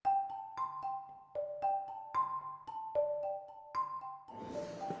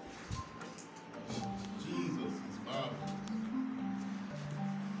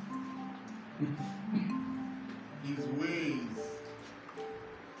His ways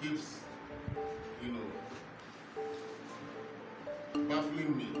keeps,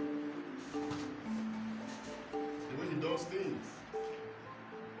 baffling me. The way he does things.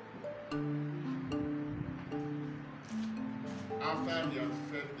 After he has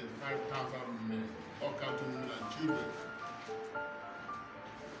fed the 5,000 men, all counting women and children,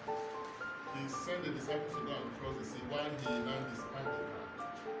 he sent the disciples to go and cross the sea while he now despised the crowd.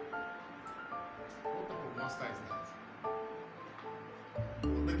 What type of master is that? He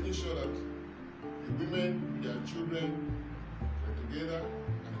was making sure that the women with their children were together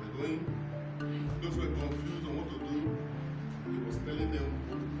and they were going. Those who were confused on what to do, he was telling them,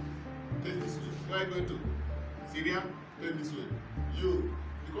 take this way. Where are you going to? Syria? Take this way. You.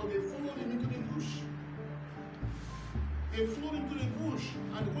 Because they followed him into the bush. They flowed into the bush,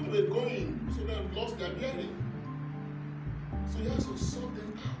 and when they were going, most of them lost their bearing. So he has to sort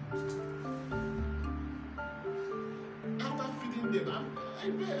them out. After feeding them, I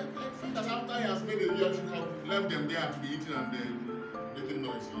feel that after he has made it, he should have left them there to be eating and making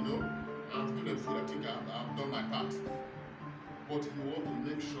noise, I've given them food. I think I've done my part. But he wants to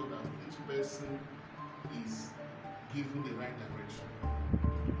make sure that each person is given the right direction.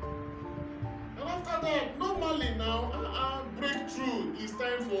 And after that, normally now, breakthrough is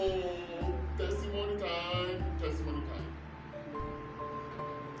time for testimony time. It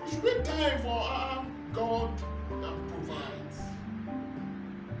should be time for God that provides.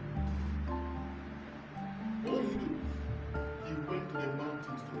 What did he do? He went to the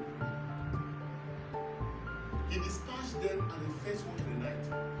mountains to pray. He dispatched them at the first watch of the night,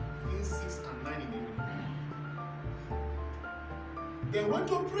 between 6 and 9 in the evening. They went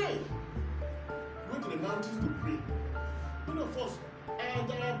to pray. Went to the mountains to pray. Many of us,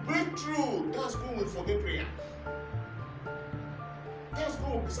 there are breakthrough. That's when we forget prayer. That's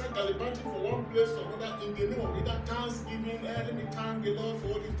when we decide gallivanting from one place to another in the name of either thanksgiving. Let me thank the Lord for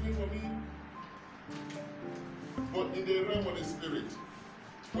what He's doing for me. But in the realm of the spirit,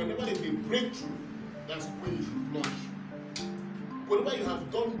 whenever there's a breakthrough, that's when you should launch. Whenever you have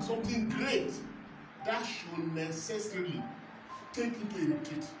done something great, that should necessarily take you to a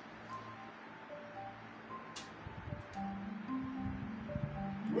retreat.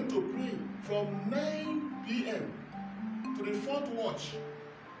 You went to pray from 9 p.m. to the 4th watch.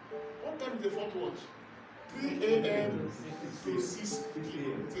 What time is the 4th watch? 3 a.m. to 6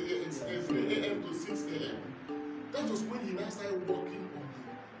 p.m. 3 a.m. to 6 a.m. That was when he now started walking on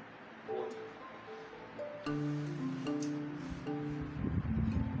the water.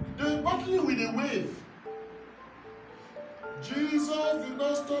 They were battling with the wave. Jesus did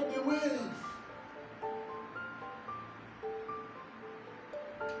not stop the wave.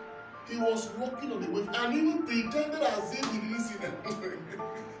 He was walking on the wave and even pretended as if he didn't see them.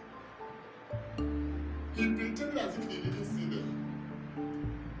 He pretended as if he didn't see them.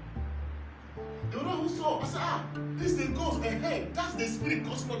 The one who saw, I said, this thing goes ahead. That's the spirit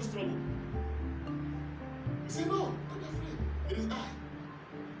causing all this trouble. He said, no, don't be afraid. It is I.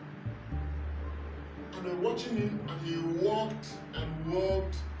 And they were watching him, and he walked and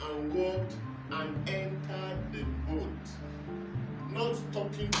walked and walked and entered the boat. Not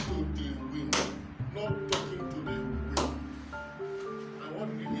talking to the wind. Not talking to the wind. And what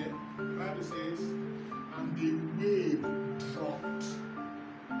did he hear? The Bible says, and the wave dropped.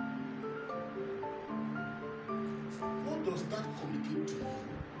 What does that communicate to you?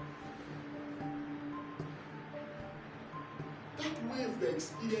 That wave they're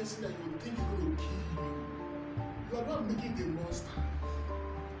experiencing that you think is going to kill you, you are not making the monster.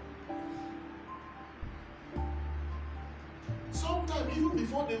 Sometimes, even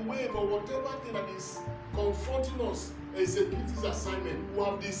before the wave or whatever thing that is confronting us execute this assignment, we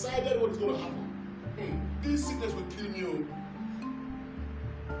have decided what is going to happen. This sickness will kill me.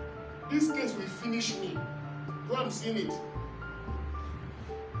 This case will finish me. So I'm seeing it.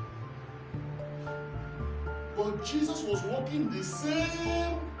 But Jesus was walking the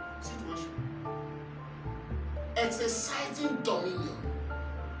same situation, exercising dominion.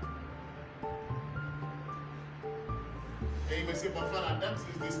 And you may say, but Father, that is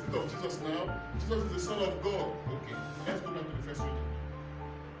the spirit of Jesus now. Jesus is the Son of God. Okay, let's go back to the first reading.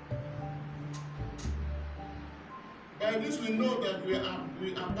 By this we know that we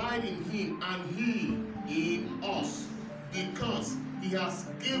abide in Him and He in us, because He has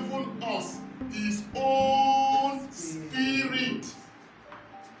given us His own Spirit.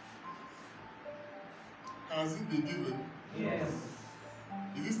 Has it been given? Yes.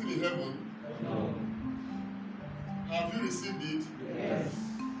 Is it still in heaven? No. Have you received it? Yes.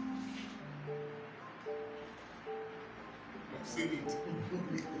 I've seen it.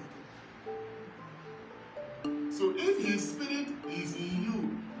 is in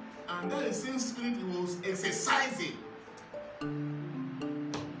you. And that same spirit he was exercising. You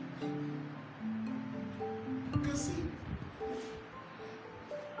can see,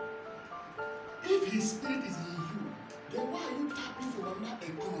 if his spirit is in you, then why are you tapping from another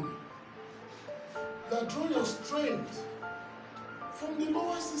economy? You are drawing your strength from the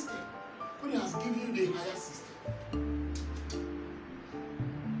lower system when he has given you the higher system.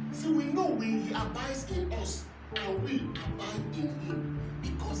 See, we know he abides in us and we abide in him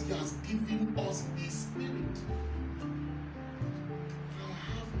because he has given us his spirit. I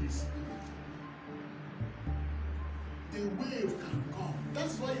have his spirit. The wave can come.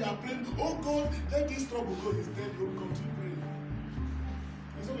 That's why you are praying, oh God, let this trouble go. He's dead, you will continue praying.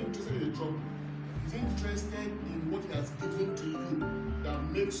 He's not interested in the trouble. He's interested in what he has given to you that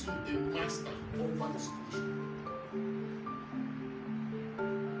makes you a master over the situation.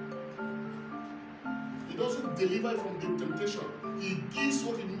 He doesn't deliver from the temptation. He gives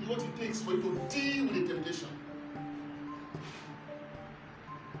what it takes for you to deal with the temptation.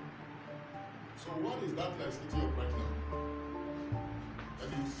 So what is that like sitting up right now? And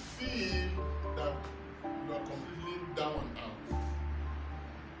you feel that you are completely down and out.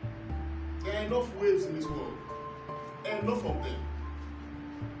 There are enough waves in this world. Enough of them.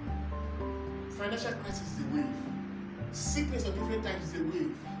 Financial crisis is a wave. Sickness of different types is a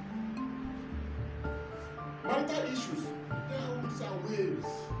wave. Marital issues, these are waves.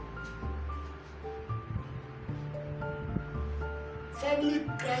 Family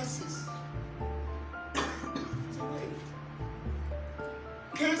crisis, it's a wave.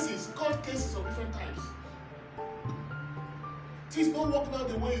 Cases, court cases of different types. Things not working out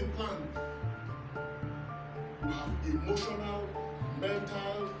the way you planned. You have emotional,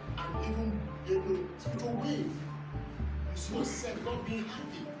 mental, and even spiritual wave. You see yourself not being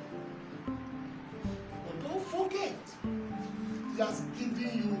happy. But don't forget, he has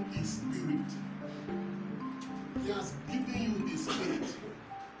given you his spirit. He has given you his spirit.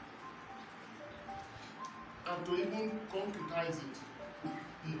 And to even concretize it,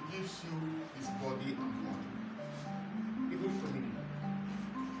 he gives you his body and blood. Even for me,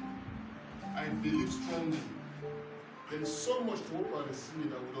 I believe strongly there is so much to hope about the spirit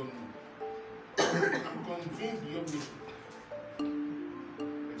that we don't know. I'm convinced beyond me.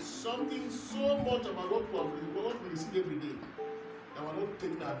 There's something so much about what we receive every day that we're not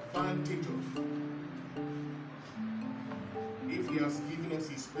taking advantage of. If he has given us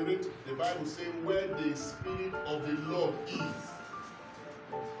his spirit, the Bible says where the spirit of the Lord is,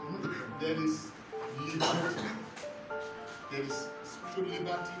 there is liberty. There is spiritual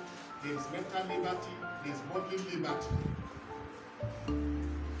liberty, there is mental liberty, there is bodily liberty.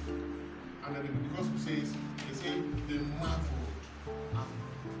 And then the gospel says, they marveled at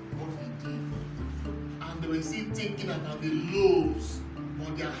what he did. And they were still thinking about the loaves,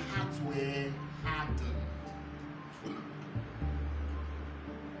 but their hearts were hardened.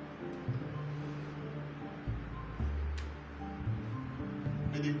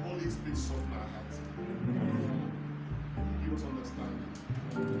 May the Holy Spirit soften our hearts. Give us understanding.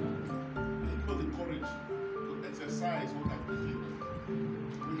 Give us the courage to exercise what has been given.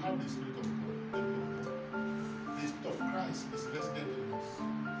 We have the Spirit of God. The Spirit of Christ is resident in us.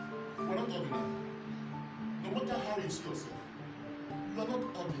 We're not ordinary. No matter how you see yourself, you are not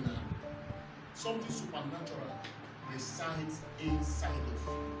ordinary. Something supernatural resides inside of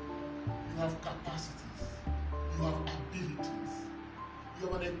you. You have capacities. You have abilities. You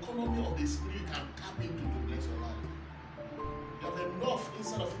have an economy of the Spirit you can tap into to bless your life. You have enough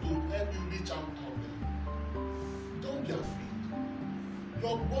inside of you to help you reach out there. Don't be afraid.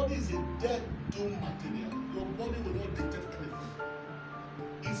 Your body is a dead, doomed material. Your body will not detect anything.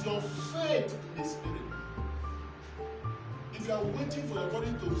 It's your faith in the Spirit. If you are waiting for your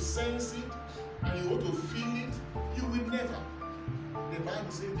body to sense it and you want to feel it, you will never. The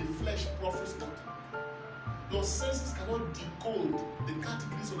Bible says the flesh profits nothing. Your senses cannot decode the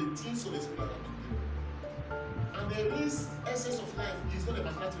categories of the things of the Spirit. And there is essence of life. It's not a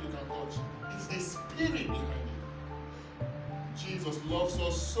material you can touch. It's the Spirit behind it. Jesus loves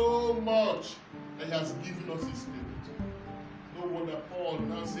us so much that he has given us his Spirit. No wonder Paul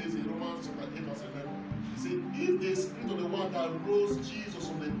now says in Romans chapter 8 verse 11, he said, if the Spirit of the one that rose Jesus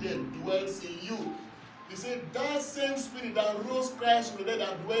from the dead dwells in you, he said, that same Spirit that rose Christ from the dead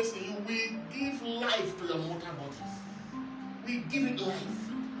that dwells in you will give life to your mortal bodies. We give it life.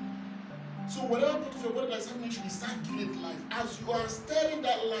 So whatever part of your body that is happening, you should start giving it life. As you are stirring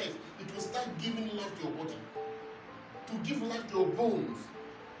that life, it will start giving life to your body. To give life to your bones.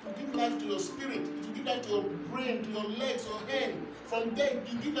 To give life to your spirit. To give life to your brain, to your legs, your hand. From there,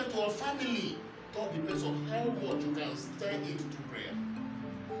 you give life to your family. It all depends on how much you can stir it to prayer.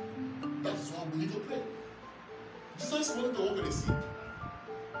 That is why we need to pray. Jesus wanted to open the sea.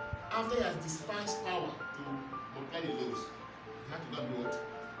 After he has dispatched power to multiply the loaves, he had to not do what?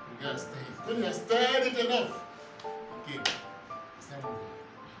 He has stirred it. When he has stirred it enough, okay, it's time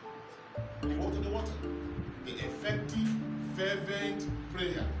over. He walked on the water. The effective, fervent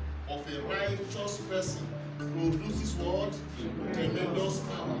prayer of a righteous person produces what? Tremendous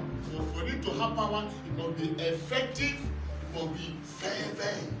power. So for it to have power, it must be effective, it must be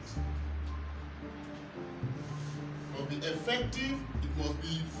fervent. It must be effective, it must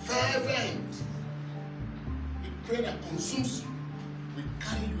be fervent. The prayer that consumes you will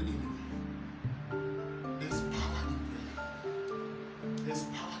carry you anywhere. There's power in prayer. There's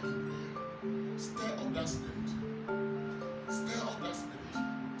power in prayer. Stir up that spirit. Stir up that spirit.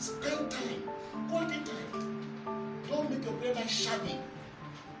 Spend time. Quality time. Don't make your prayer like shabby.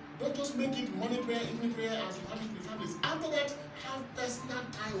 Don't just make it morning prayer, evening prayer, as you have it with families. After that, have personal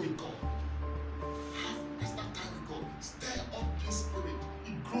time with God. Have personal time with God. Stir up this spirit.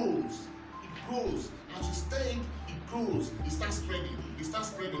 It grows. It grows. As you stir it, it grows. It starts spreading. It starts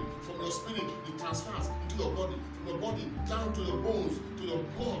spreading. From your spirit, it transfers into your body. From your body, down to your bones, to your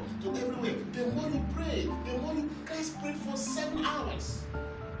blood, to everywhere. The more you pray, the more you Christ prayed for 7 hours.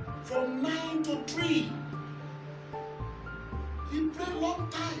 From 9 to 3. He prayed a long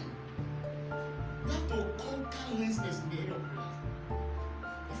time. You have to conquer laziness in the area of prayer.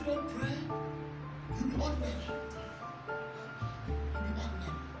 If you don't pray, you'll be ordinary. You'll be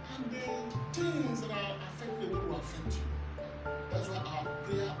ordinary. And the things that are affecting the world will affect you. That's why our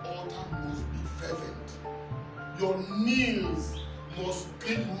prayer altar must be fervent. Your knees must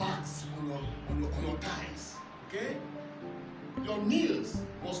get marks on your thighs. Okay? Your knees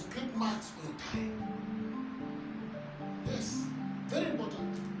must get marks on your thigh. Yes, very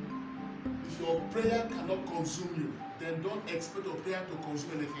important. If your prayer cannot consume you, then don't expect your prayer to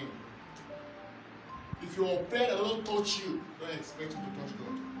consume anything. If your prayer does not touch you, don't expect it to touch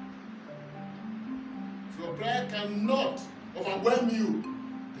God. If your prayer cannot overwhelm you,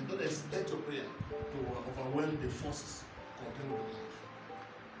 then don't expect your prayer to overwhelm the forces contained in your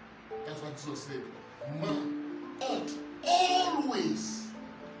life. That's what Jesus said. Man ought always,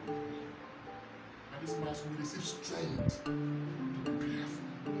 and this man will receive strength to be prayerful.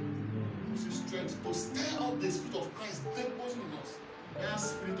 Receive strength to stir up the spirit of Christ depositing in us. That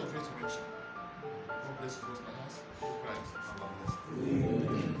spirit of resurrection. God bless you, Christ.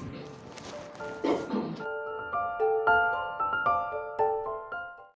 Amen.